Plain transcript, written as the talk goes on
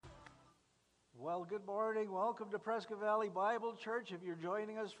Well, good morning. Welcome to Prescott Valley Bible Church. If you're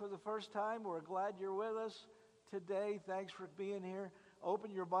joining us for the first time, we're glad you're with us today. Thanks for being here. Open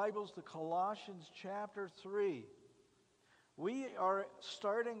your Bibles to Colossians chapter 3. We are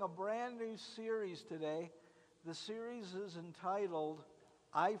starting a brand new series today. The series is entitled,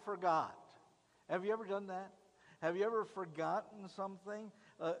 I Forgot. Have you ever done that? Have you ever forgotten something?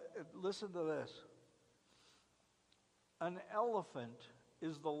 Listen to this. An elephant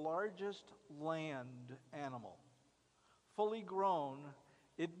is the largest land animal. Fully grown,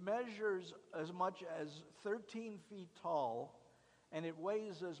 it measures as much as 13 feet tall, and it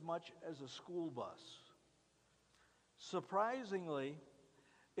weighs as much as a school bus. Surprisingly,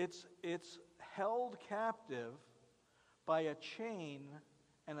 it's held captive by a chain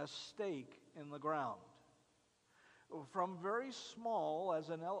and a stake in the ground. From very small, as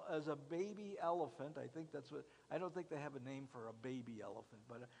a baby elephant, I don't think they have a name for a baby elephant,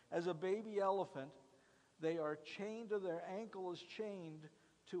 but as a baby elephant, they are chained, to their ankle is chained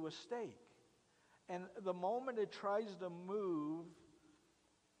to a stake. And the moment it tries to move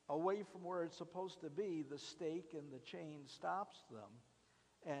away from where it's supposed to be, the stake and the chain stops them,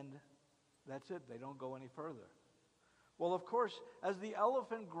 and that's it. They don't go any further. Well, of course, as the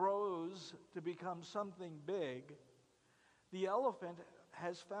elephant grows to become something big, the elephant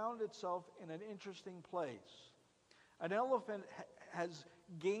has found itself in an interesting place. An elephant has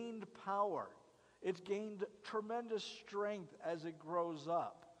gained power. It's gained tremendous strength as it grows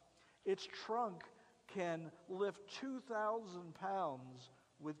up. Its trunk can lift 2,000 pounds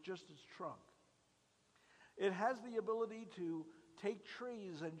with just its trunk. It has the ability to take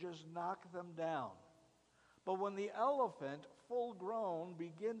trees and just knock them down. But when the elephant, full grown,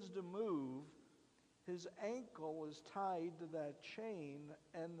 begins to move, his ankle is tied to that chain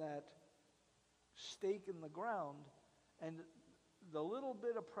and that stake in the ground, and the little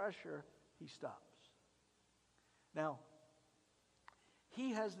bit of pressure, he stops. Now,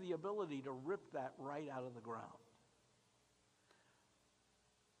 he has the ability to rip that right out of the ground.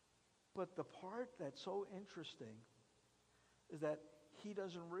 But the part that's so interesting is that he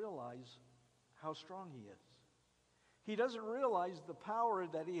doesn't realize how strong he is. He doesn't realize the power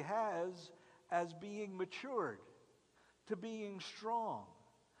that he has as being matured, to being strong.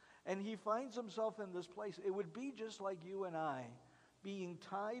 And he finds himself in this place. It would be just like you and I being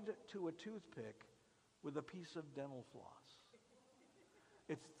tied to a toothpick with a piece of dental floss.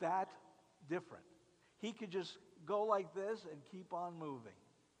 It's that different. He could just go like this and keep on moving.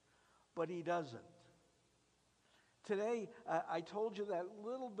 But he doesn't. Today, I told you that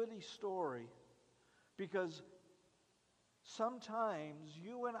little bitty story because sometimes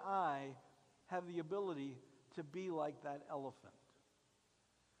you and I have the ability to be like that elephant.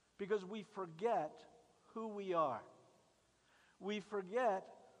 Because we forget who we are. We forget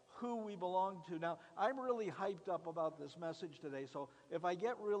who we belong to. Now, I'm really hyped up about this message today, so if I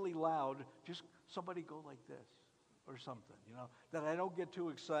get really loud, just somebody go like this or something, that I don't get too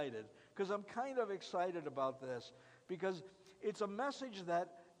excited. Because I'm kind of excited about this, because it's a message that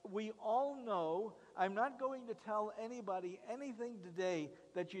we all know. I'm not going to tell anybody anything today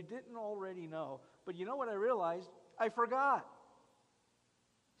that you didn't already know. But you know what I realized? I forgot.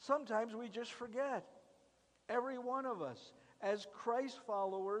 Sometimes we just forget. Every one of us. As Christ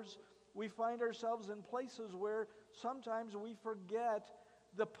followers, we find ourselves in places where sometimes we forget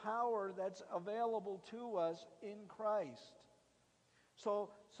the power that's available to us in Christ.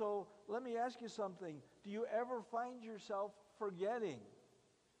 So let me ask you something. Do you ever find yourself forgetting?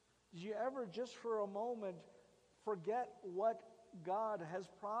 Did you ever, just for a moment, forget what God has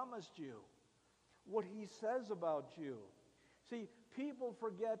promised you? What He says about you? See, people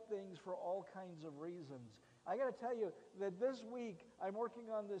forget things for all kinds of reasons. I got to tell you that this week I'm working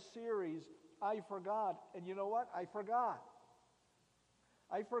on this series, I Forgot. And you know what? I forgot.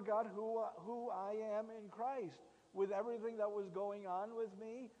 I forgot who I am in Christ. With everything that was going on with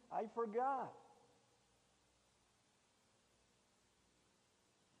me, I forgot.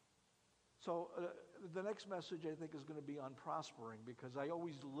 So the next message, I think, is going to be on prospering, because I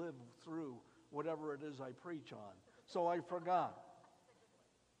always live through whatever it is I preach on. So I forgot.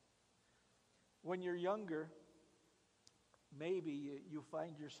 When you're younger, maybe you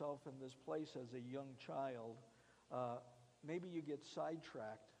find yourself in this place as a young child. Maybe you get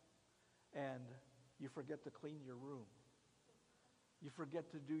sidetracked and you forget to clean your room. You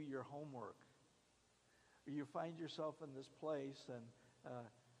forget to do your homework. Or you find yourself in this place and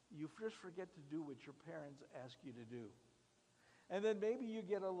you just forget to do what your parents ask you to do. And then maybe you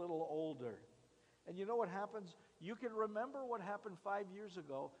get a little older. And you know what happens? You can remember what happened 5 years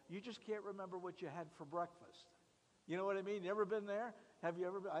ago. You just can't remember what you had for breakfast. You know what I mean? You ever been there? Have you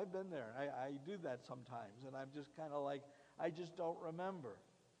ever been? I've been there. I do that sometimes, and I'm just kind of like, I just don't remember.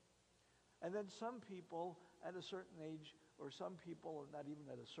 And then some people at a certain age, or some people not even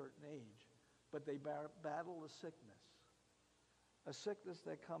at a certain age, but they battle a sickness. A sickness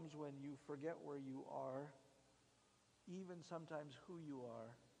that comes when you forget where you are, even sometimes who you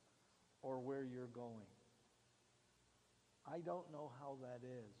are, or where you're going. I don't know how that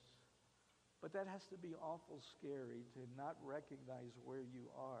is. But that has to be awful scary to not recognize where you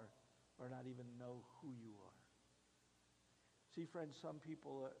are or not even know who you are. See, friends, some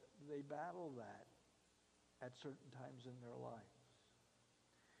people, they battle that at certain times in their lives.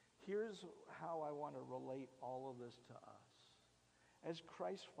 Here's how I want to relate all of this to us. As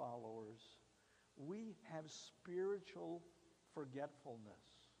Christ followers, we have spiritual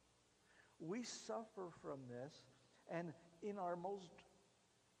forgetfulness. We suffer from this, and in our most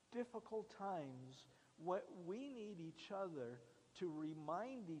difficult times, what we need each other to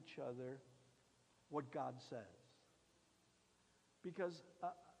remind each other what God says. Because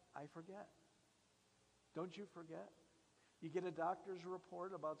I forget. Don't you forget? You get a doctor's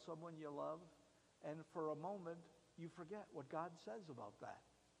report about someone you love, and for a moment, you forget what God says about that.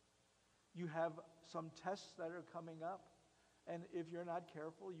 You have some tests that are coming up, and if you're not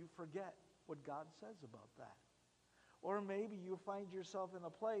careful, you forget what God says about that. Or maybe you find yourself in a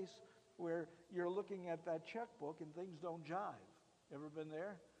place where you're looking at that checkbook and things don't jive. Ever been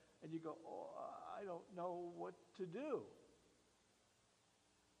there? And you go, oh, I don't know what to do.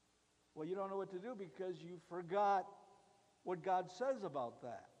 Well, you don't know what to do because you forgot what God says about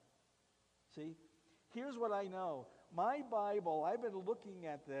that. See? Here's what I know. My Bible, I've been looking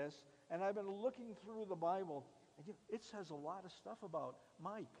at this, and I've been looking through the Bible, and it says a lot of stuff about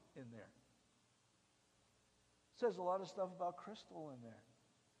Mike in there. It says a lot of stuff about Crystal in there.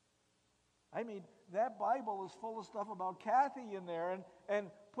 I mean, that Bible is full of stuff about Kathy in there, and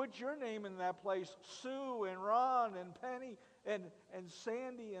put your name in that place, Sue and Ron and Penny and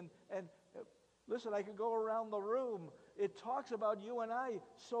Sandy and listen, I could go around the room. It talks about you and I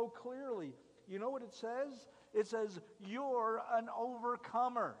so clearly. You know what it says? It says, you're an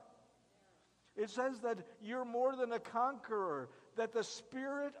overcomer. It says that you're more than a conqueror, that the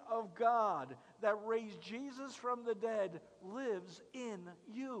Spirit of God that raised Jesus from the dead lives in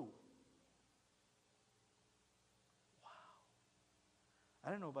you. Wow.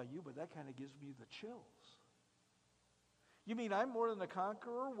 I don't know about you, but that kind of gives me the chills. You mean I'm more than a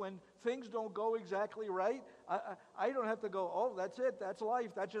conqueror when things don't go exactly right? I don't have to go, oh, that's it, that's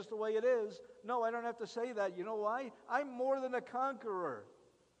life, that's just the way it is. No, I don't have to say that. You know why? I'm more than a conqueror.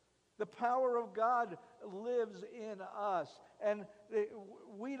 The power of God lives in us. And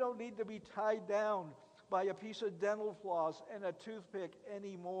we don't need to be tied down by a piece of dental floss and a toothpick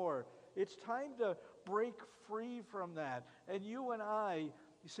anymore. It's time to break free from that. And you and I,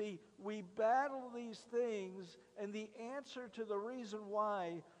 you see, we battle these things, and the answer to the reason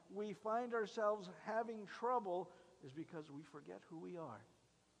why we find ourselves having trouble is because we forget who we are.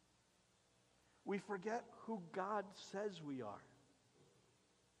 We forget who God says we are.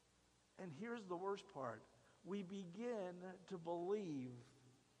 And here's the worst part. We begin to believe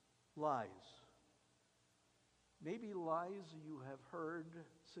lies. Maybe lies you have heard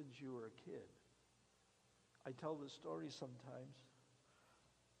since you were a kid. I tell this story sometimes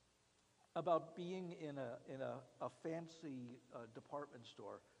about being in a fancy department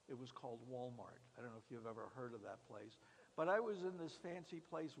store. It was called Walmart. I don't know if you've ever heard of that place. But I was in this fancy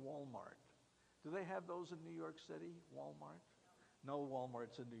place, Walmart. Do they have those in New York City, Walmart? No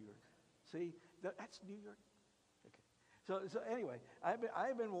Walmarts in New York. See, that's New York. Okay. So anyway,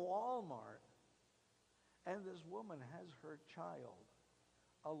 I'm in Walmart, and this woman has her child,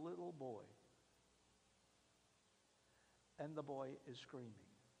 a little boy, and the boy is screaming.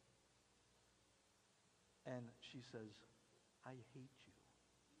 And she says, I hate you.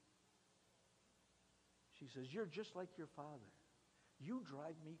 She says, you're just like your father. You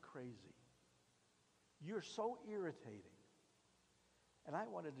drive me crazy. You're so irritating. And I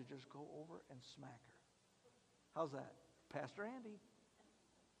wanted to just go over and smack her. How's that? Pastor Andy.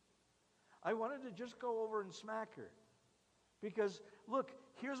 I wanted to just go over and smack her. Because, look,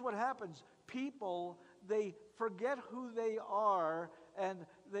 here's what happens. People, they forget who they are, and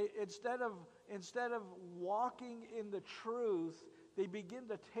they instead of walking in the truth, they begin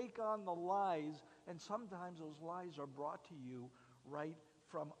to take on the lies, and sometimes those lies are brought to you right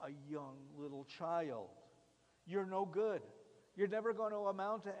from a young little child. You're no good. You're never going to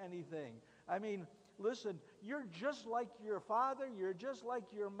amount to anything. I mean, listen, you're just like your father. You're just like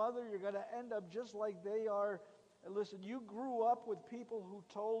your mother. You're going to end up just like they are. Listen, you grew up with people who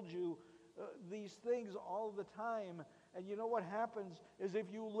told you these things all the time. And you know what happens is if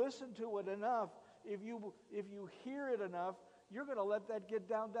you listen to it enough, if you hear it enough, you're going to let that get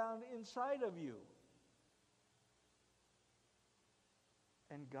down inside of you.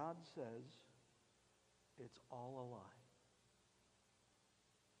 And God says, it's all a lie.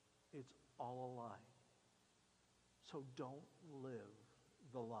 It's all a lie. So don't live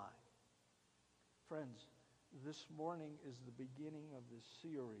the lie. Friends, this morning is the beginning of this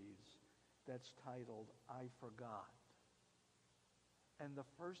series that's titled, I Forgot. And the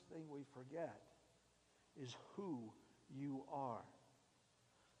first thing we forget is who you are.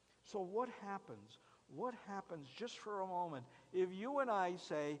 So what happens? What happens, just for a moment, if you and I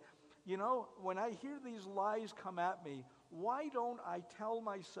say, you know, when I hear these lies come at me, why don't I tell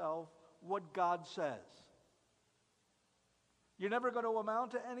myself what God says? You're never going to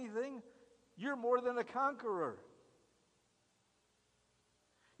amount to anything. You're more than a conqueror.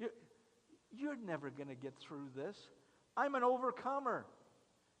 You're never going to get through this. I'm an overcomer.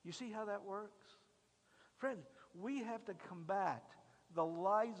 You see how that works? Friend, we have to combat the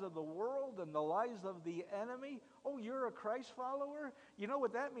lies of the world and the lies of the enemy. Oh, you're a Christ follower? You know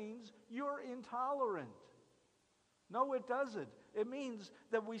what that means? You're intolerant. No, it doesn't. It means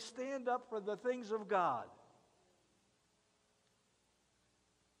that we stand up for the things of God.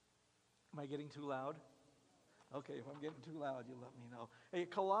 Am I getting too loud? Okay, if I'm getting too loud, you let me know. Hey,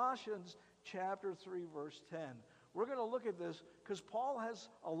 Colossians chapter 3, verse 10. We're going to look at this because Paul has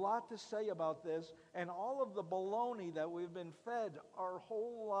a lot to say about this and all of the baloney that we've been fed our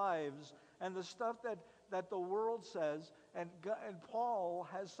whole lives and the stuff that the world says, and Paul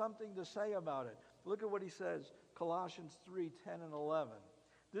has something to say about it. Look at what he says, Colossians 3, 10 and 11.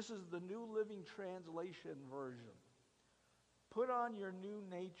 This is the New Living Translation version. Put on your new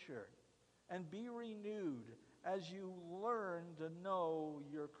nature and be renewed as you learn to know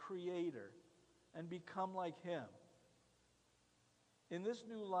your Creator and become like Him. In this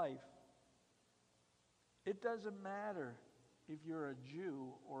new life, it doesn't matter if you're a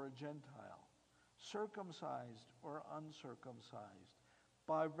Jew or a Gentile, circumcised or uncircumcised,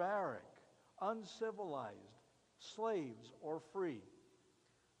 barbaric, uncivilized, slaves or free.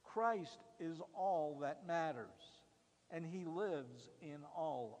 Christ is all that matters, and He lives in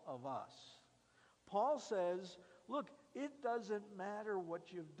all of us. Paul says, look, it doesn't matter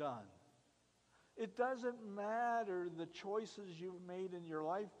what you've done. It doesn't matter the choices you've made in your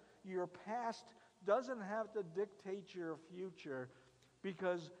life. Your past doesn't have to dictate your future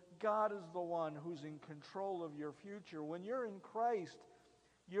because God is the one who's in control of your future. When you're in Christ,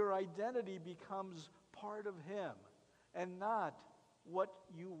 your identity becomes part of Him and not what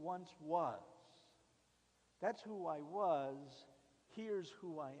you once was. That's who I was. Here's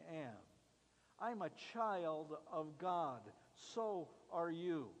who I am. I'm a child of God. So are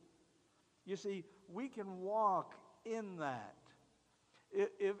you. You see, we can walk in that.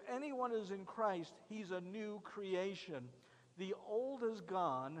 If anyone is in Christ, he's a new creation. The old is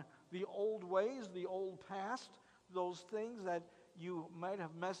gone. The old ways, the old past, those things that you might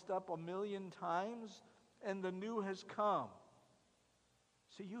have messed up 1,000,000 times, and the new has come.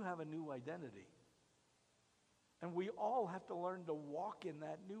 See, you have a new identity. And we all have to learn to walk in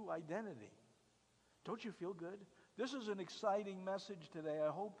that new identity. Don't you feel good? This is an exciting message today.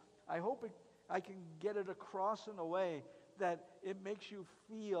 I hope I can get it across in a way that it makes you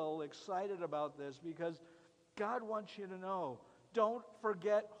feel excited about this, because God wants you to know, don't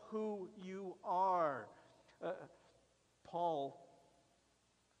forget who you are. Paul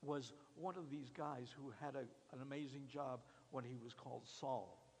was one of these guys who had an amazing job when he was called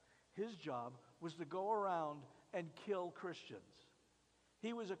Saul. His job was to go around and kill Christians.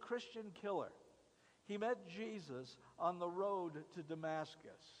 He was a Christian killer. He met Jesus on the road to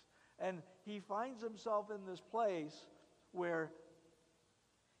Damascus. And he finds himself in this place where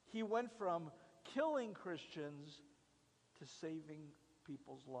he went from killing Christians to saving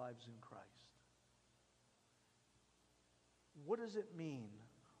people's lives in Christ. What does it mean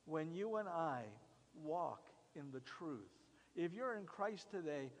when you and I walk in the truth? If you're in Christ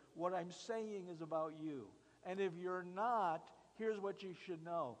today, what I'm saying is about you. And if you're not, here's what you should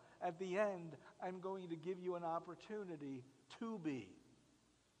know. At the end, I'm going to give you an opportunity to be.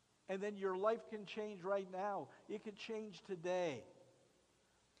 And then your life can change right now. It could change today.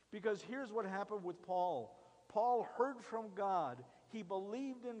 Because here's what happened with Paul. Paul heard from God. He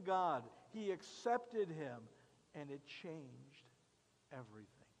believed in God. He accepted Him. And it changed everything.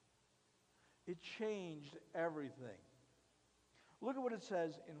 It changed everything. Look at what it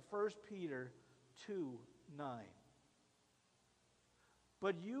says in 1 Peter 2:9.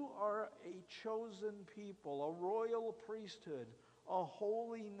 But you are a chosen people, a royal priesthood, a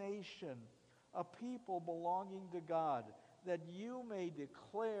holy nation, a people belonging to God, that you may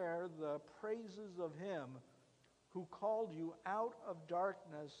declare the praises of him who called you out of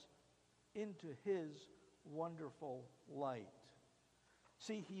darkness into his wonderful light.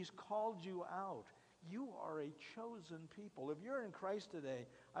 See, he's called you out. You are a chosen people. If you're in Christ today,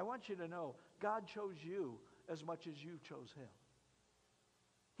 I want you to know God chose you as much as you chose him.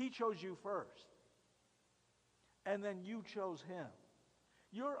 He chose you first. And then you chose him.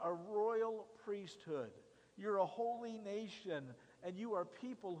 You're a royal priesthood. You're a holy nation. And you are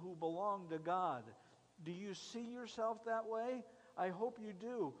people who belong to God. Do you see yourself that way? I hope you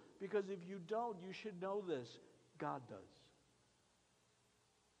do. Because if you don't, you should know this. God does.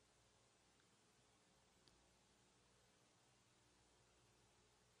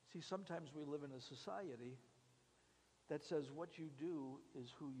 See, sometimes we live in a society that says what you do is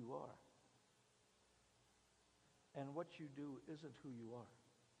who you are. And what you do isn't who you are.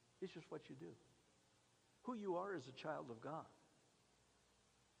 It's just what you do. Who you are is a child of God.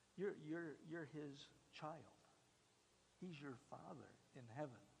 You're his child. He's your Father in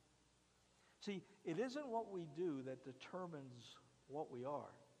heaven. See, it isn't what we do that determines what we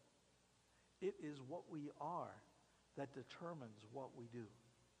are. It is what we are that determines what we do.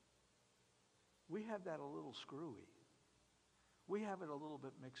 We have that a little screwy. We have it a little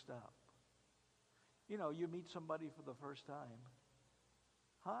bit mixed up. You know, you meet somebody for the first time.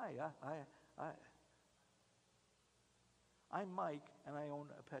 Hi, I'm Mike, and I own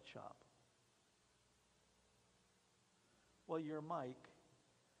a pet shop. Well, you're Mike,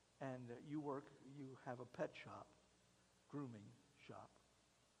 and you have a pet shop, grooming shop.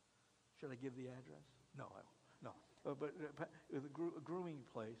 Should I give the address? No, I won't. No, but a grooming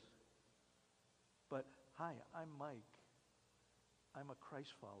place. But hi, I'm Mike. I'm a Christ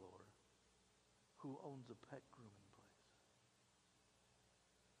follower who owns a pet grooming place.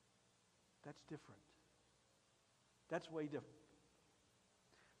 That's different. That's way different.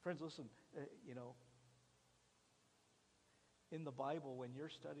 Friends, listen, in the Bible, when you're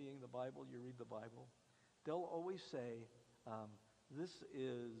studying the Bible, you read the Bible, they'll always say, this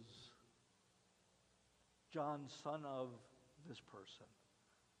is John, son of this person,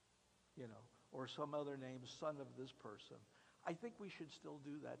 or some other name, son of this person. I think we should still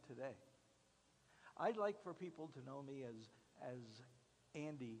do that today. I'd like for people to know me as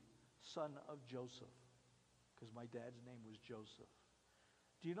Andy, son of Joseph, because my dad's name was Joseph.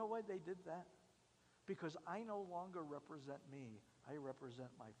 Do you know why they did that? Because I no longer represent me. I represent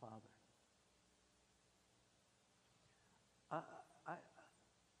my Father.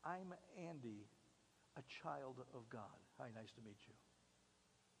 I'm Andy, a child of God. Hi, nice to meet you.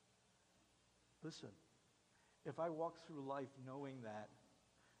 Listen, if I walk through life knowing that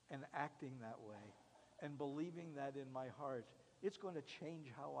and acting that way and believing that in my heart, it's going to change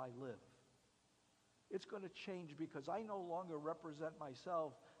how I live. It's going to change because I no longer represent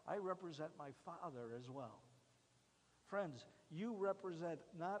myself. I represent my Father as well. Friends, you represent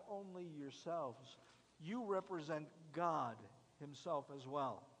not only yourselves, you represent God himself as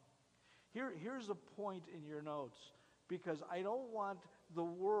well. Here's a point in your notes, because I don't want the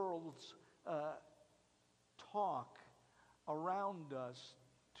world's talk around us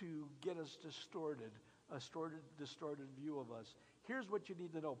to get us distorted view of us. Here's what you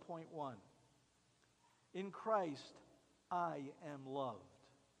need to know. Point one. In Christ, I am loved.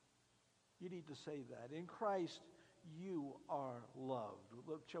 You need to say that. In Christ, you are loved.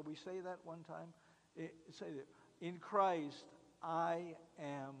 Look, shall we say that one time? Say that. In Christ, I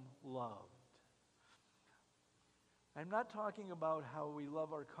am loved. I'm not talking about how we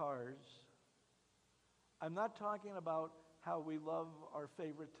love our cars. I'm not talking about how we love our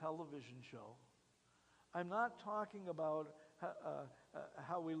favorite television show. I'm not talking about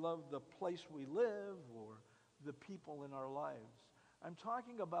how we love the place we live or the people in our lives. I'm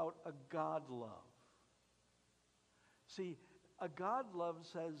talking about a God love. See, a God love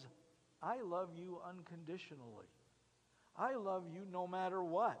says, I love you unconditionally. I love you no matter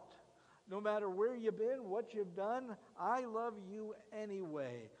what. No matter where you've been, what you've done, I love you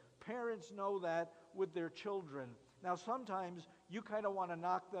anyway. Parents know that with their children. Now, sometimes you kind of want to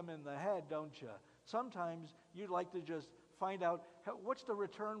knock them in the head, don't you? Sometimes you'd like to just find out, what's the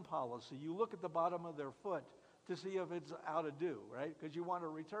return policy? You look at the bottom of their foot to see if it's out of due, right? Because you want to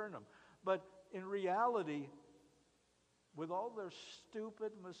return them. But in reality, with all their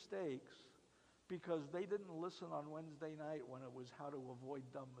stupid mistakes, because they didn't listen on Wednesday night when it was how to avoid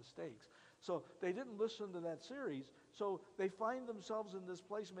dumb mistakes. So they didn't listen to that series, so they find themselves in this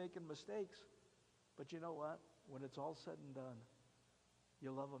place making mistakes. But you know what? When it's all said and done,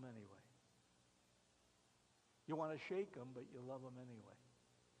 you love them anyway. You want to shake them, but you love them anyway.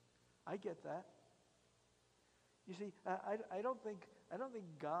 I get that. You see, I don't think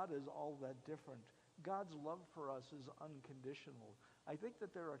God is all that different. God's love for us is unconditional. I think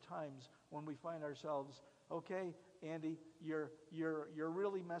that there are times when we find ourselves, okay, Andy, you're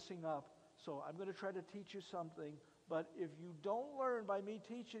really messing up, so I'm going to try to teach you something, but if you don't learn by me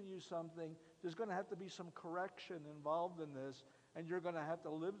teaching you something, there's going to have to be some correction involved in this, and you're going to have to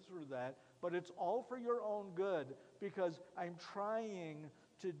live through that. But it's all for your own good, because I'm trying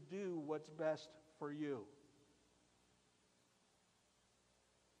to do what's best for you.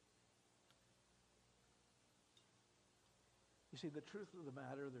 You see, the truth of the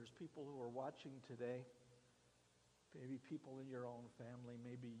matter, there's people who are watching today, maybe people in your own family,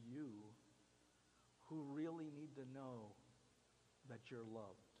 maybe you, who really need to know that you're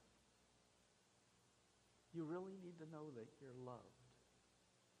loved. You really need to know that you're loved.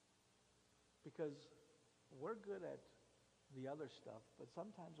 Because we're good at the other stuff, but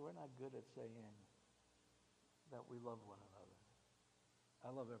sometimes we're not good at saying that we love one another.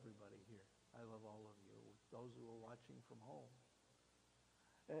 I love everybody here. I love all of you, those who are watching from home.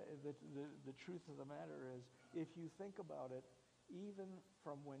 The truth of the matter is, if you think about it, even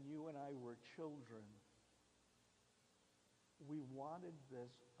from when you and I were children, we wanted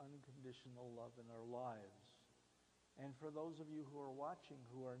this unconditional love in our lives. And for those of you who are watching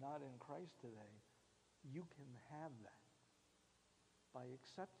who are not in Christ today, you can have that by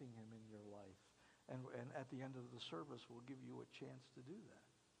accepting him in your life. And at the end of the service, we'll give you a chance to do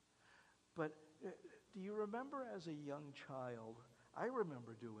that. But do you remember as a young child, I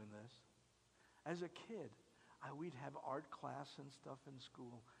remember doing this. As a kid, we'd have art class and stuff in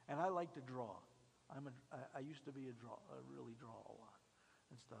school, and I like to draw. I used to really draw a lot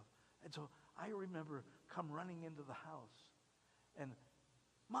and stuff. And so I remember come running into the house, and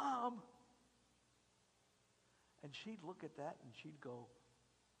Mom! And she'd look at that and she'd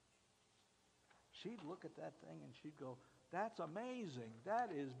look at that thing and she'd go, that's amazing.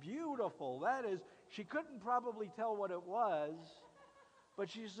 That is beautiful. She couldn't probably tell what it was, but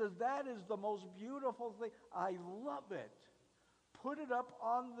she says, that is the most beautiful thing. I love it. Put it up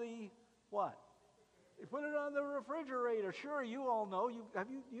on the what? Put it on the refrigerator. Sure, you all know.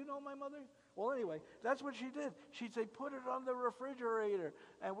 You know my mother? Well, anyway, that's what she did. She'd say, put it on the refrigerator.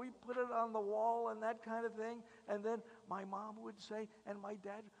 And we put it on the wall and that kind of thing. And then my mom would say, and my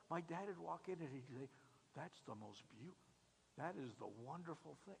dad would walk in and he'd say, that's the most beautiful. That is the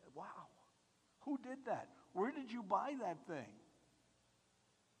wonderful thing. Wow. Who did that? Where did you buy that thing?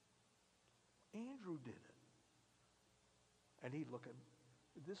 Andrew did it. And he'd look at,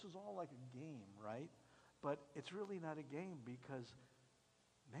 this is all like a game, right? But it's really not a game because,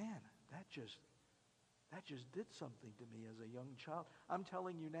 man, that just did something to me as a young child. I'm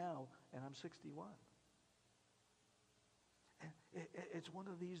telling you now, and I'm 61. And it's one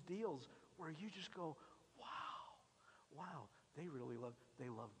of these deals where you just go, wow, they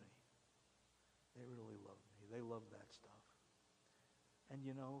love me. They really love me. They love that stuff. And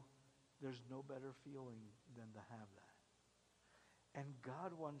you know, there's no better feeling than to have that. And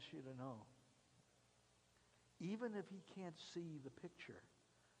God wants you to know, even if he can't see the picture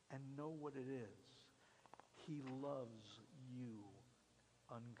and know what it is, he loves you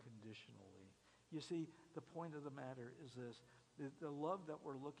unconditionally. You see, the point of the matter is this. The love that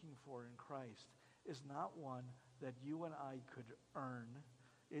we're looking for in Christ is not one that you and I could earn.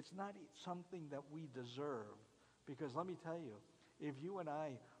 It's not something that we deserve. Because let me tell you, if you and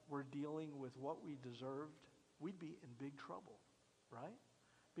I were dealing with what we deserved, we'd be in big trouble, right?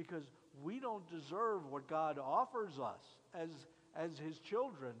 Because we don't deserve what God offers us as his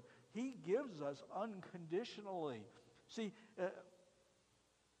children. He gives us unconditionally. See,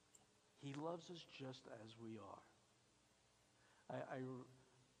 he loves us just as we are.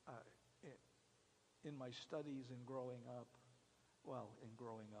 In my studies in growing up,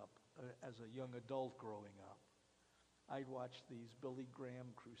 as a young adult growing up, I'd watch these Billy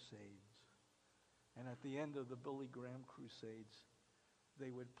Graham crusades. And at the end of the Billy Graham crusades,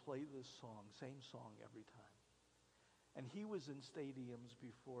 they would play this song, same song every time. And he was in stadiums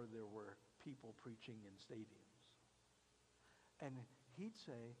before there were people preaching in stadiums. And he'd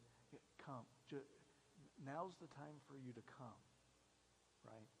say, come, now's the time for you to come,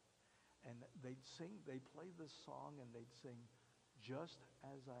 right? And they'd play this song and they'd sing, Just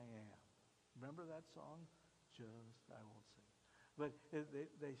As I Am. Remember that song? I won't sing. But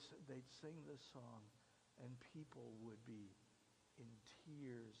they'd sing this song and people would be in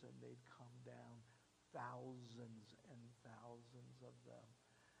tears and they'd come down, thousands and thousands of them.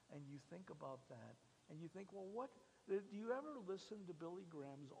 And you think about that and you think, well, what? Do you ever listen to Billy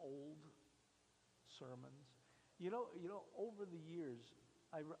Graham's old sermons? You know, over the years,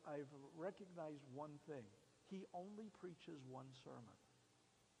 I've recognized one thing. He only preaches one sermon.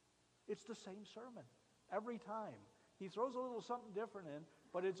 It's the same sermon every time. He throws a little something different in,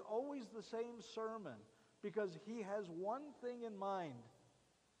 but it's always the same sermon because he has one thing in mind.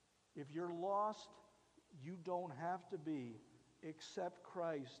 If you're lost, you don't have to be. Accept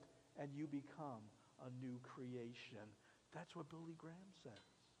Christ and you become a new creation. That's what Billy Graham says.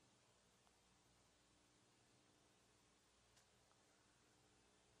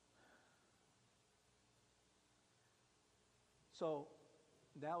 So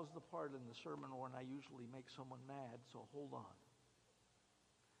now's the part in the sermon when I usually make someone mad, so hold on.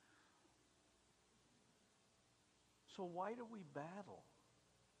 So why do we battle?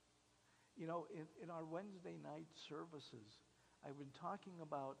 You know, in our Wednesday night services, I've been talking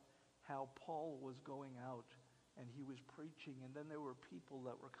about how Paul was going out and he was preaching, and then there were people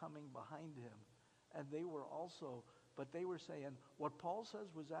that were coming behind him, and they were also, but they were saying, what Paul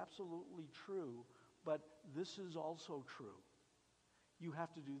says was absolutely true, but this is also true. You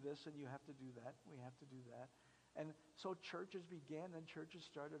have to do this and you have to do that. We have to do that. And so churches began and churches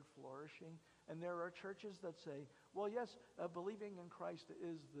started flourishing. And there are churches that say, well, yes, believing in Christ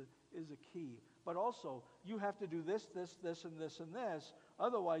is a key. But also, you have to do this, this, this, and this, and this.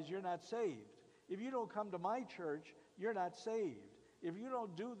 Otherwise, you're not saved. If you don't come to my church, you're not saved. If you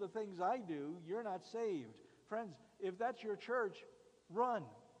don't do the things I do, you're not saved. Friends, if that's your church, run.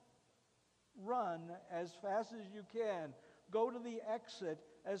 Run as fast as you can. Go to the exit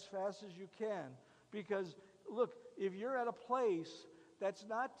as fast as you can. Because, look, if you're at a place that's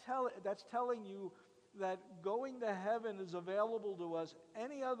telling you that going to heaven is available to us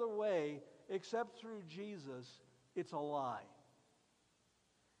any other way except through Jesus, it's a lie.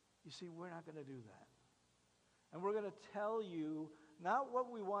 You see, we're not going to do that. And we're going to tell you not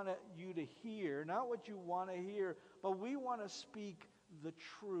what we want you to hear, not what you want to hear, but we want to speak the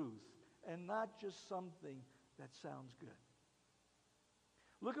truth and not just something that sounds good.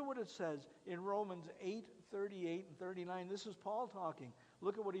 Look at what it says in Romans 8:38 and 39. This is Paul talking.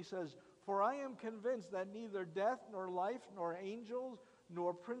 Look at what he says. For I am convinced that neither death, nor life, nor angels,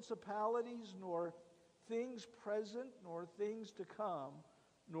 nor principalities, nor things present, nor things to come,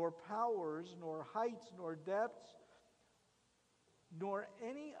 nor powers, nor heights, nor depths, nor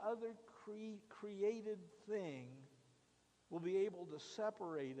any other created thing will be able to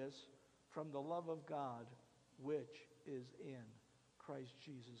separate us from the love of God, which is in Christ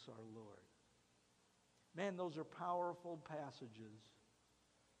Jesus our Lord. Man, those are powerful passages.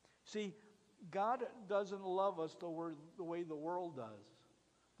 See, God doesn't love us the way the world does.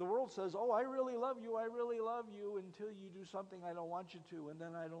 The world says, oh, I really love you, until you do something I don't want you to, and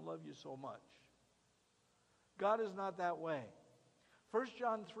then I don't love you so much. God is not that way. 1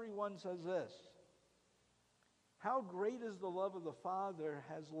 John 3:1 says this, how great is the love of the Father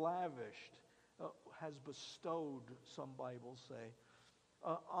has lavished, has bestowed, some Bibles say,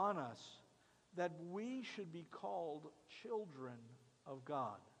 on us, that we should be called children of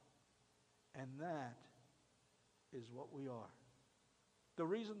God. And that is what we are. The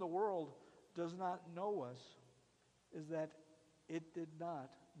reason the world does not know us is that it did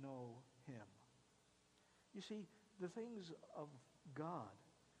not know him. You see, the things of God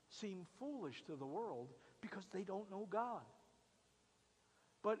seem foolish to the world because they don't know God.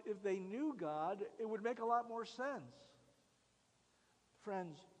 But if they knew God, it would make a lot more sense.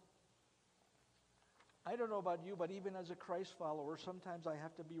 Friends, I don't know about you, but even as a Christ follower, sometimes I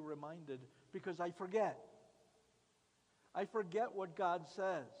have to be reminded because I forget. I forget what God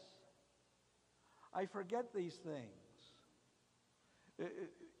says. I forget these things.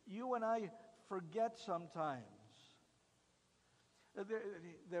 You and I forget sometimes.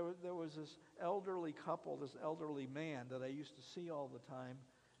 There was this elderly couple, this elderly man that I used to see all the time,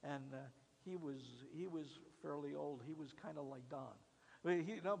 and he was fairly old. He was kind of like Don.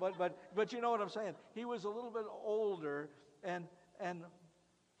 But you know what I'm saying. He was a little bit older, and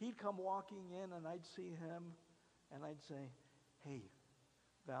he'd come walking in, and I'd see him, and I'd say, hey,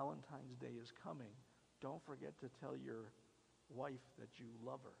 Valentine's Day is coming. Don't forget to tell your wife that you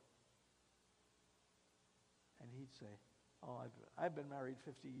love her. And he'd say, oh, I've been married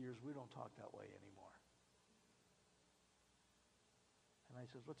 50 years. We don't talk that way anymore. And I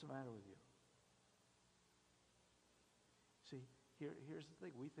says, what's the matter with you? See, here's the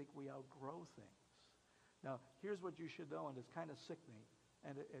thing. We think we outgrow things. Now, here's what you should know, and it's kind of sickening.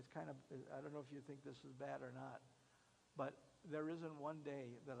 And it's kind of, I don't know if you think this is bad or not, but there isn't one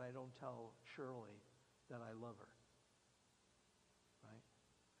day that I don't tell Shirley that I love her. Right?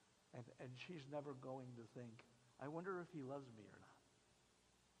 And she's never going to think, I wonder if he loves me or not.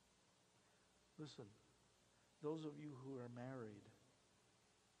 Listen, those of you who are married,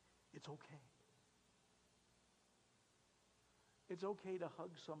 It's okay. It's okay to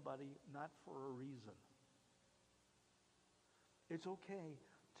hug somebody not for a reason. It's okay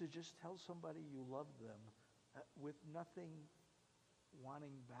to just tell somebody you love them with nothing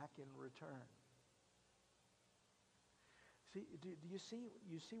wanting back in return. See, do you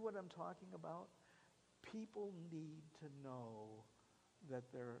see what I'm talking about? People need to know that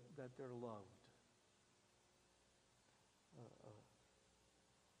they're loved.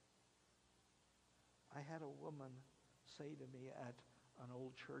 I had a woman say to me at an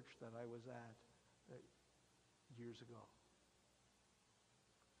old church that I was at years ago,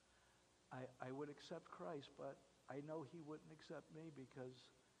 I would accept Christ, but I know he wouldn't accept me because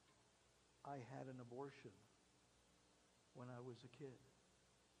I had an abortion when I was a kid.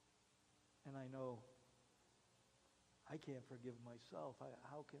 And I know I can't forgive myself.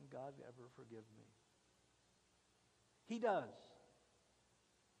 How can God ever forgive me? He does.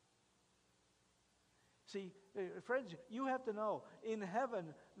 See, friends, you have to know, in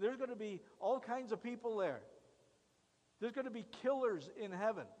heaven, there's going to be all kinds of people there. There's going to be killers in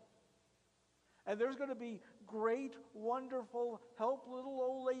heaven. And there's going to be great, wonderful, help little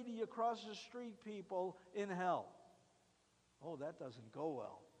old lady across the street people in hell. Oh, that doesn't go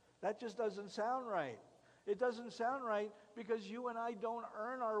well. That just doesn't sound right. It doesn't sound right because you and I don't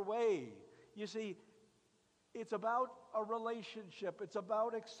earn our way. You see, it's about a relationship. It's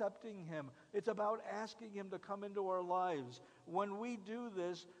about accepting him. It's about asking him to come into our lives. When we do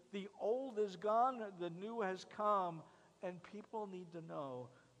this, the old is gone, the new has come, and people need to know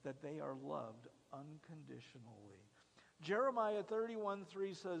that they are loved unconditionally. Jeremiah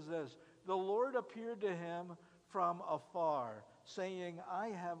 31:3 says this, "The Lord appeared to him from afar, saying, I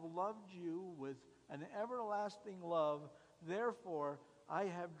have loved you with an everlasting love. Therefore, I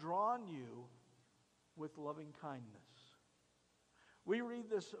have drawn you with loving kindness." We read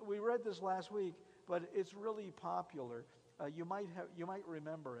this last week, but it's really popular. You might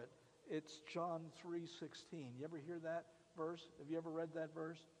remember it. It's John 3:16. You ever hear that verse? Have you ever read that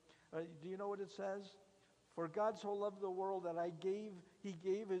verse? Do you know what it says? "For God so loved the world that he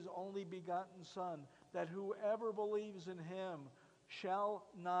gave his only begotten Son, that whoever believes in him shall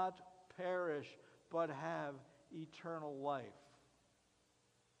not perish, but have eternal life."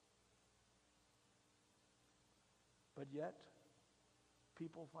 But yet,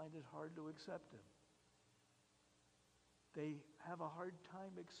 people find it hard to accept him. They have a hard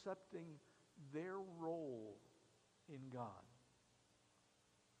time accepting their role in God.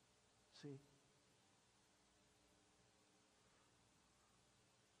 See?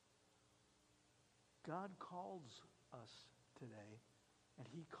 God calls us today, and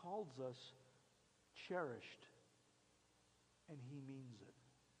he calls us cherished, and he means it.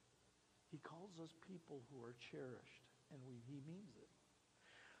 He calls us people who are cherished, and he means it.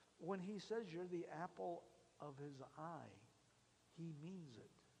 When he says you're the apple of his eye, he means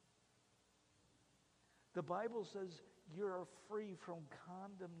it. The Bible says you're free from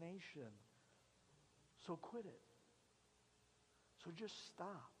condemnation, so quit it. So just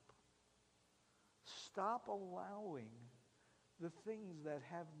stop. Stop allowing the things that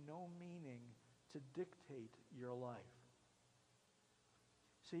have no meaning to dictate your life.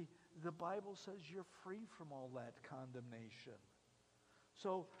 See, the Bible says you're free from all that condemnation.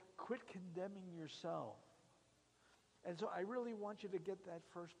 So quit condemning yourself. And so I really want you to get that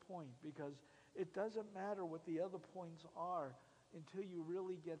first point, because it doesn't matter what the other points are until you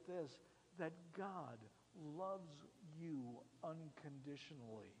really get this, that God loves you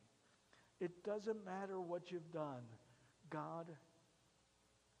unconditionally. It doesn't matter what you've done. God,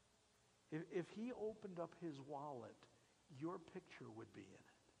 if he opened up his wallet, your picture would be in it.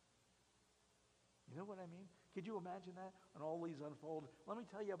 You know what I mean? Could you imagine that? And all these unfold. Let me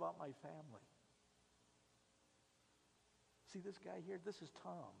tell you about my family. See this guy here? This is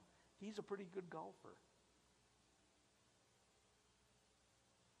Tom. He's a pretty good golfer.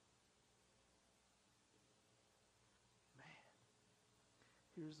 Man.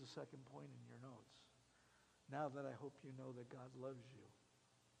 Here's the second point in your notes. Now that I hope you know that God loves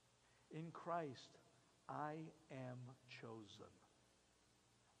you. In Christ, I am chosen.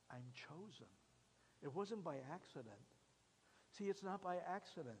 I'm chosen. It wasn't by accident. See, it's not by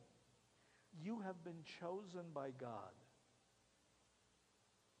accident. You have been chosen by God.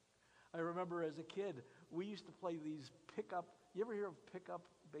 I remember as a kid, we used to play these pickup, you ever hear of pickup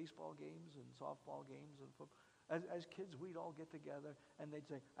baseball games and softball games and football? As kids, we'd all get together and they'd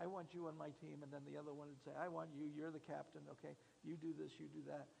say, I want you on my team. And then the other one would say, I want you, you're the captain, okay? You do this, you do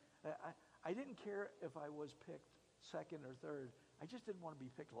that. I didn't care if I was picked second or third. I just didn't want to be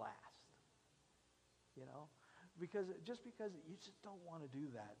picked last. You know? Because you just don't want to do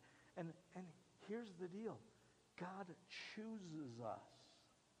that. And here's the deal. God chooses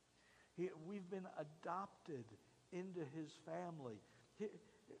us. We've been adopted into his family.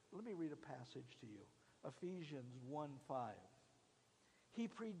 Let me read a passage to you. Ephesians 1:5. He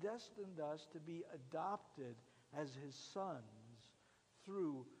predestined us to be adopted as his sons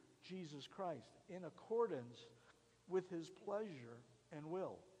through Jesus Christ, in accordance with his pleasure and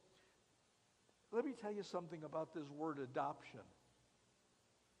will. Let me tell you something about this word adoption.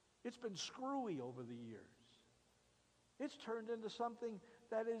 It's been screwy over the years. It's turned into something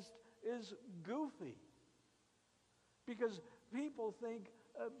that is goofy. Because people think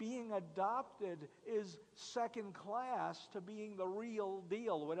being adopted is second class to being the real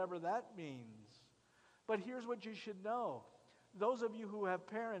deal, whatever that means. But here's what you should know. Those of you who have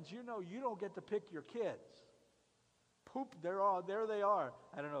parents, you know you don't get to pick your kids. Poop, there they are.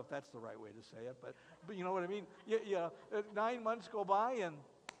 I don't know if that's the right way to say it, but you know what I mean? 9 months go by and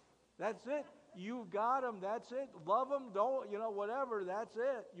that's it. You got them, that's it. Love them, don't, whatever, that's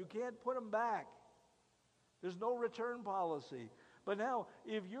it. You can't put them back. There's no return policy. But now,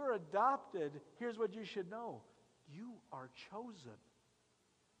 if you're adopted, here's what you should know. You are chosen.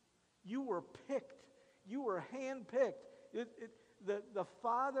 You were picked. You were handpicked. The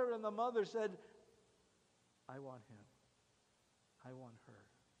father and the mother said, I want him. I want her.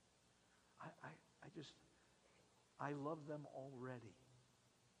 I love them already.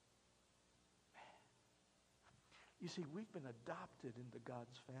 You see, we've been adopted into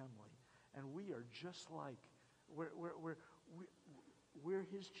God's family, and we are just like, we're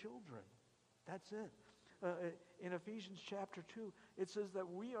his children. That's it. In Ephesians chapter 2, it says that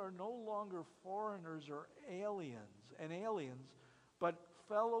we are no longer foreigners or aliens, but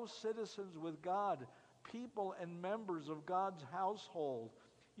fellow citizens with God, people and members of God's household.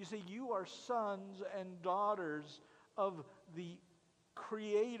 You see, you are sons and daughters of the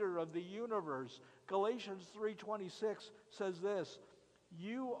creator of the universe. Galatians 3:26 says this,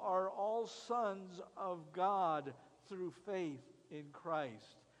 you are all sons of God through faith in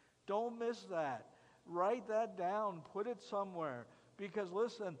Christ. Don't miss that. Write that down. Put it somewhere. Because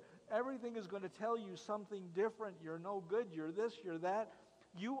listen, everything is going to tell you something different. You're no good. You're this, you're that.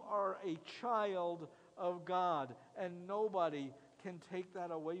 You are a child of God, and nobody can take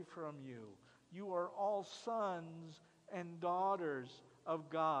that away from you. You are all sons and daughters of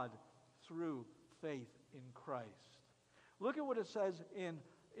God through faith in Christ. Look at what it says in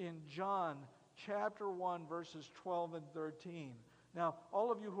John chapter 1, verses 12 and 13. Now,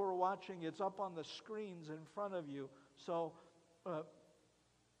 all of you who are watching, it's up on the screens in front of you, so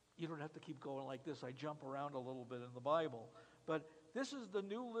you don't have to keep going like this. I jump around a little bit in the Bible. But this is the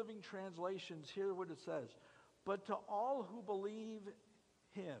New Living Translations. Hear what it says. But to all who believe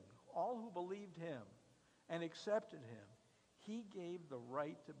him, all who believed him and accepted him, he gave the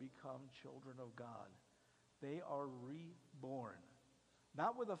right to become children of God. They are reborn,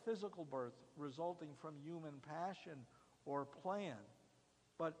 not with a physical birth resulting from human passion or plan,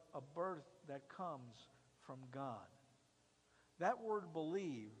 but a birth that comes from God. That word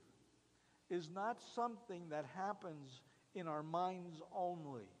believe is not something that happens in our minds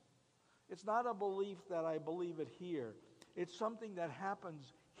only. It's not a belief that I believe it here. It's something that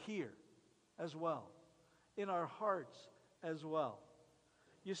happens here as well, in our hearts as well.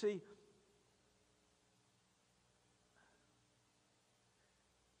 You see,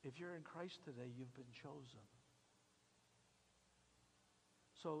 if you're in Christ today, you've been chosen.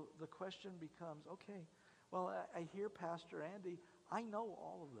 So the question becomes, okay, well, I hear Pastor Andy, I know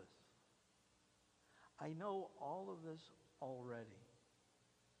all of this. I know all of this already.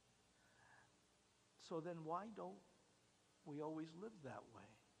 So then why don't we always live that way?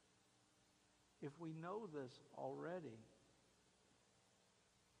 If we know this already.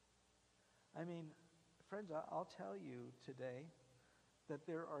 I mean, friends, I'll tell you today that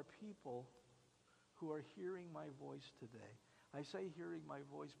there are people who are hearing my voice today. I say hearing my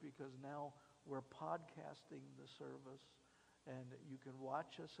voice because now we're podcasting the service, and you can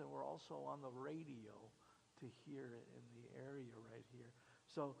watch us, and we're also on the radio to hear it in the area right here.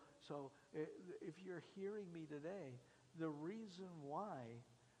 So if you're hearing me today, the reason why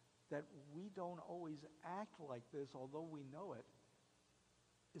that we don't always act like this, although we know it,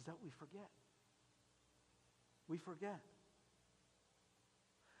 is that we forget. We forget.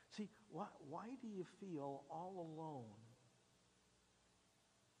 See, why do you feel all alone?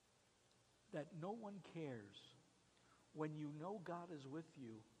 That no one cares when you know God is with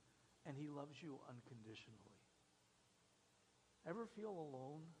you and he loves you unconditionally. Ever feel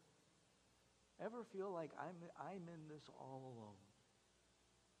alone? Ever feel like I'm in this all alone?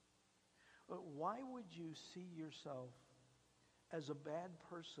 But why would you see yourself as a bad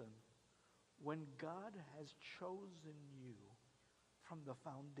person when God has chosen you from the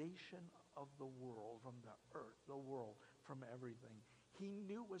foundation of the world, from the earth, the world, from everything. He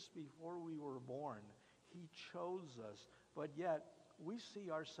knew us before we were born. He chose us, but yet we see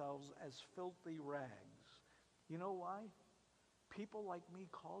ourselves as filthy rags. You know why? People like me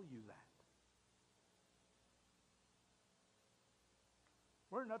call you that.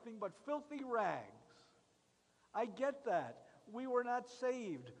 We're nothing but filthy rags. I get that. We were not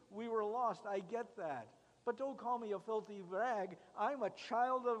saved. We were lost. I get that. But don't call me a filthy rag. I'm a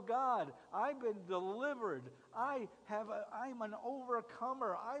child of God. I've been delivered. I'm an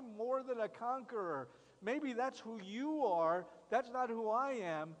overcomer. I'm more than a conqueror. Maybe that's who you are. That's not who I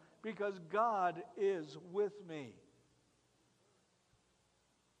am, because God is with me.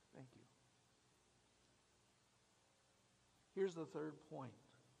 Thank you. Here's the third point.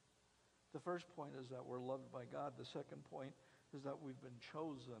 The first point is that we're loved by God. The second point is that we've been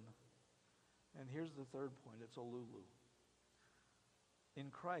chosen. And here's the third point. It's a lulu. In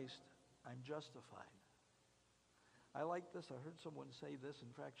Christ, I'm justified. I like this. I heard someone say this.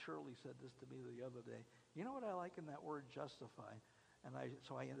 In fact, Shirley said this to me the other day. You know what I like in that word justify?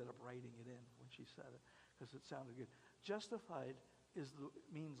 So I ended up writing it in when she said it because it sounded good. Justified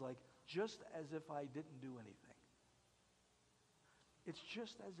means like just as if I didn't do anything. It's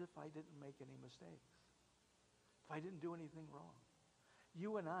just as if I didn't make any mistakes. If I didn't do anything wrong.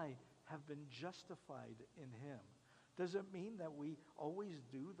 You and I have been justified in him. Does it mean that we always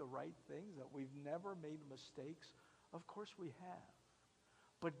do the right things, that we've never made mistakes? Of course we have.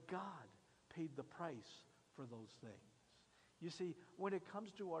 But God paid the price for those things. You see, when it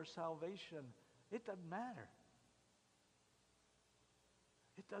comes to our salvation, it doesn't matter.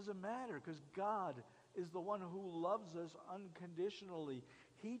 It doesn't matter because God is the one who loves us unconditionally.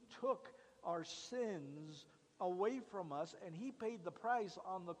 He took our sins away from us, and he paid the price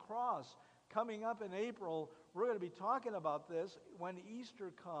on the cross. Coming up in April, we're going to be talking about this when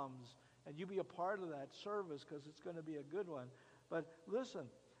Easter comes, and you be a part of that service because it's going to be a good one. But listen,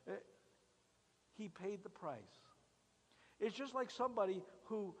 he paid the price. It's just like somebody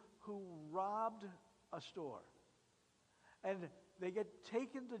who robbed a store, and they get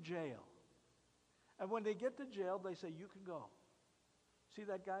taken to jail. And when they get to jail, they say, you can go. See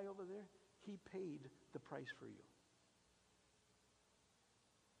that guy over there? He paid the price for you.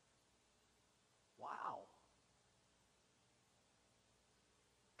 Wow.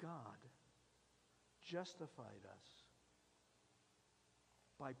 God justified us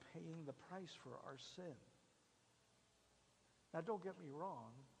by paying the price for our sin. Now, don't get me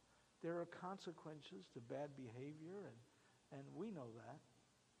wrong. There are consequences to bad behavior, and we know that.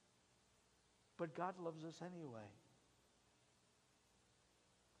 But God loves us anyway.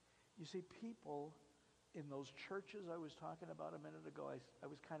 You see, people in those churches I was talking about a minute ago, I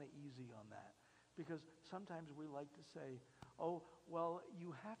was kind of easy on that. Because sometimes we like to say, oh, well,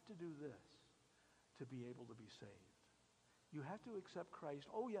 you have to do this to be able to be saved. You have to accept Christ.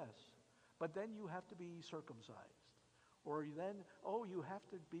 Oh, yes. But then you have to be circumcised. Or then, oh, you have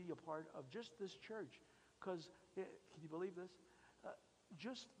to be a part of just this church. Because, can you believe this?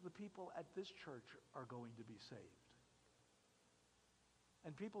 Just the people at this church are going to be saved.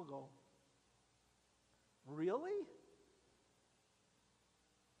 And people go, really?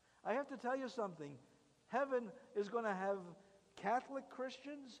 I have to tell you something. Heaven is going to have Catholic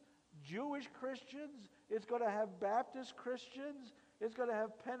Christians, Jewish Christians. It's going to have Baptist Christians. It's going to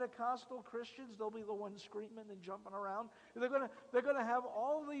have Pentecostal Christians. They'll be the ones screaming and jumping around. They're going to have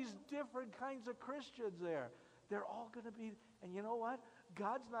all these different kinds of Christians there. They're all going to be, and you know what?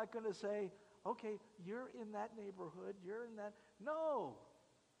 God's not going to say, okay, you're in that neighborhood, you're in that. No.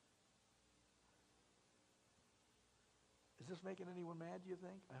 Is this making anyone mad, do you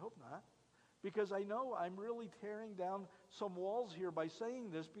think? I hope not. Because I know I'm really tearing down some walls here by saying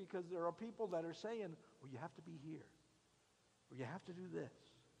this, because there are people that are saying, well, you have to be here. Or you have to do this.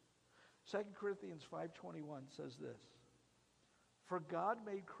 2 Corinthians 5:21 says this. For God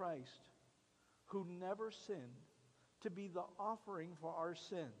made Christ, who never sinned, to be the offering for our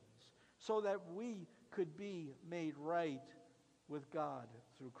sins, so that we could be made right with God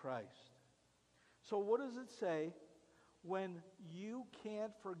through Christ. So what does it say when you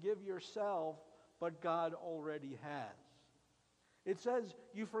can't forgive yourself, but God already has? It says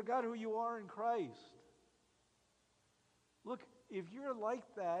you forgot who you are in Christ. Look, if you're like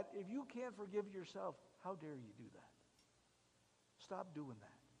that, if you can't forgive yourself, how dare you do that? Stop doing that.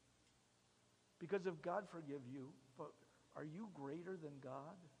 Because if God forgive you, are you greater than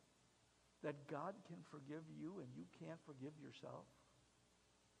God? That God can forgive you and you can't forgive yourself?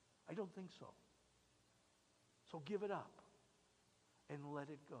 I don't think so. So give it up. and let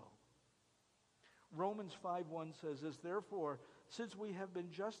it go. Romans 5:1 says this, therefore, since we have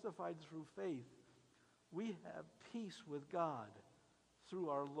been justified through faith, we have peace with God through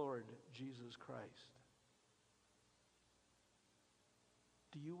our Lord Jesus Christ.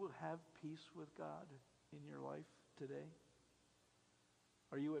 Do you have peace with God in your life today?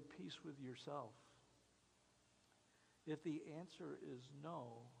 Are you at peace with yourself? If the answer is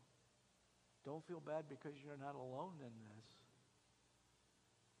no, don't feel bad because you're not alone in this.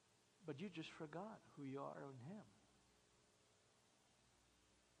 But you just forgot who you are in Him.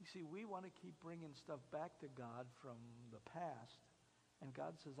 You see, we want to keep bringing stuff back to God from the past, and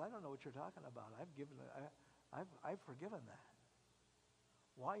God says, I don't know what you're talking about. I've forgiven that.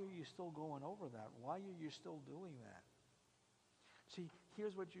 Why are you still going over that? Why are you still doing that? See,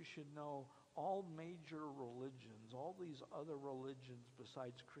 here's what you should know. All major religions, all these other religions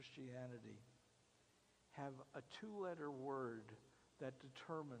besides Christianity, have a two-letter word that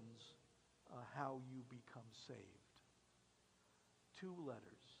determines how you become saved. Two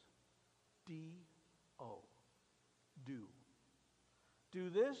letters. D-O. Do. Do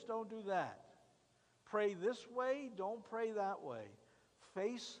this, don't do that. Pray this way, don't pray that way.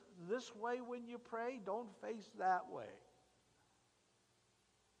 Face this way when you pray, don't face that way.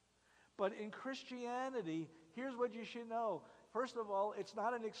 But in Christianity, here's what you should know. First of all, it's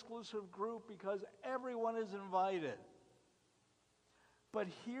not an exclusive group because everyone is invited. But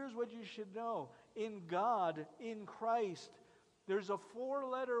here's what you should know. In God, in Christ, there's a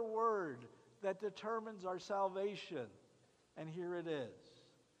four-letter word that determines our salvation. And here it is.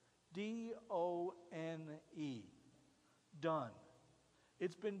 D-O-N-E. Done.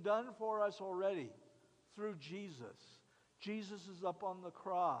 It's been done for us already through Jesus. Jesus is up on the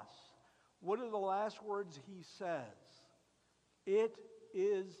cross. What are the last words He says? It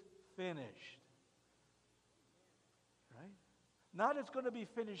is finished. Right? Not it's going to be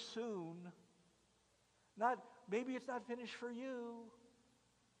finished soon. Not maybe it's not finished for you.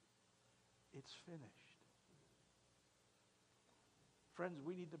 It's finished. Friends,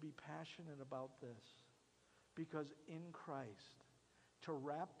 we need to be passionate about this because in Christ, to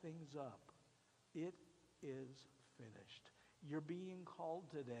wrap things up, it is finished. You're being called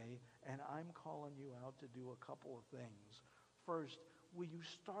today, and I'm calling you out to do a couple of things. First, will you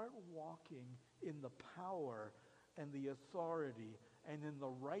start walking in the power and the authority and in the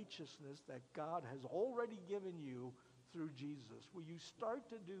righteousness that God has already given you through Jesus? Will you start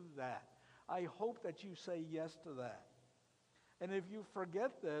to do that? I hope that you say yes to that. And if you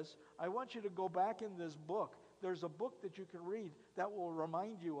forget this, I want you to go back in this book. There's a book that you can read that will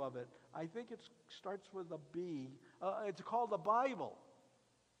remind you of it. I think it starts with a B. It's called the Bible.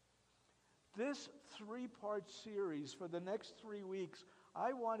 This three-part series for the next 3 weeks,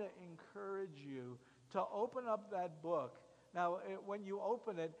 I want to encourage you to open up that book. Now, when you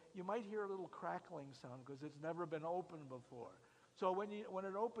open it, you might hear a little crackling sound because it's never been opened before. So when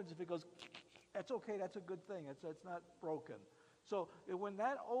it opens, if it goes, that's okay, that's a good thing. It's not broken. So when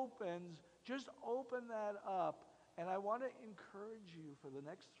that opens, just open that up, and I want to encourage you for the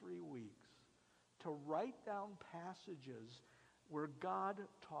next 3 weeks to write down passages where God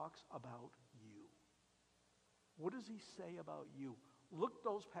talks about you. What does He say about you? Look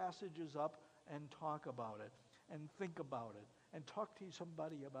those passages up and talk about it, and think about it, and talk to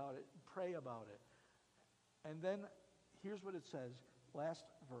somebody about it, and pray about it. And then here's what it says, last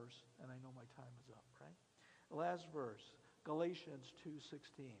verse, and I know my time is up, right? Last verse, Galatians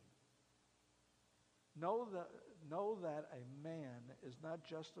 2:16. Know that a man is not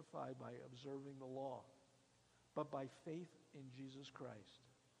justified by observing the law, but by faith in Jesus Christ.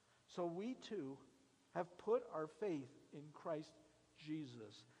 So we too have put our faith in Christ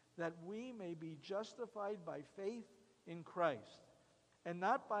Jesus, that we may be justified by faith in Christ, and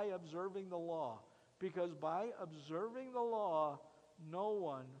not by observing the law, because by observing the law, no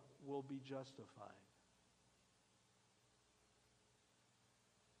one will be justified.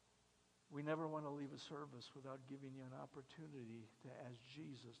 We never want to leave a service without giving you an opportunity to ask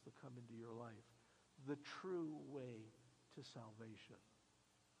Jesus to come into your life, the true way to salvation.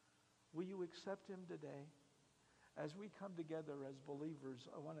 Will you accept Him today? As we come together as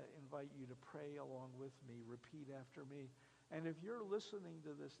believers, I want to invite you to pray along with me, repeat after me. And if you're listening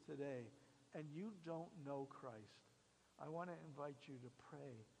to this today and you don't know Christ, I want to invite you to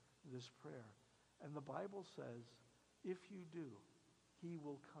pray this prayer. And the Bible says, if you do, He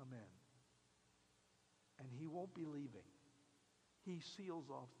will come in. And He won't be leaving. He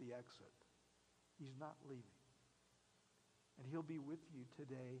seals off the exit. He's not leaving. And He'll be with you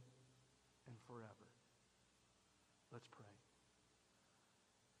today and forever. Let's pray.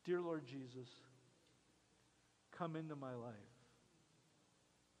 Dear Lord Jesus, come into my life.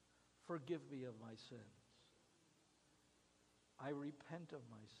 Forgive me of my sins. I repent of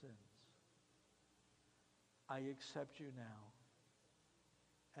my sins. I accept you now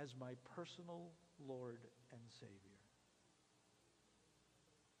as my personal Lord and Savior.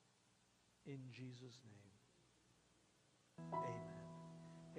 In Jesus' name, amen.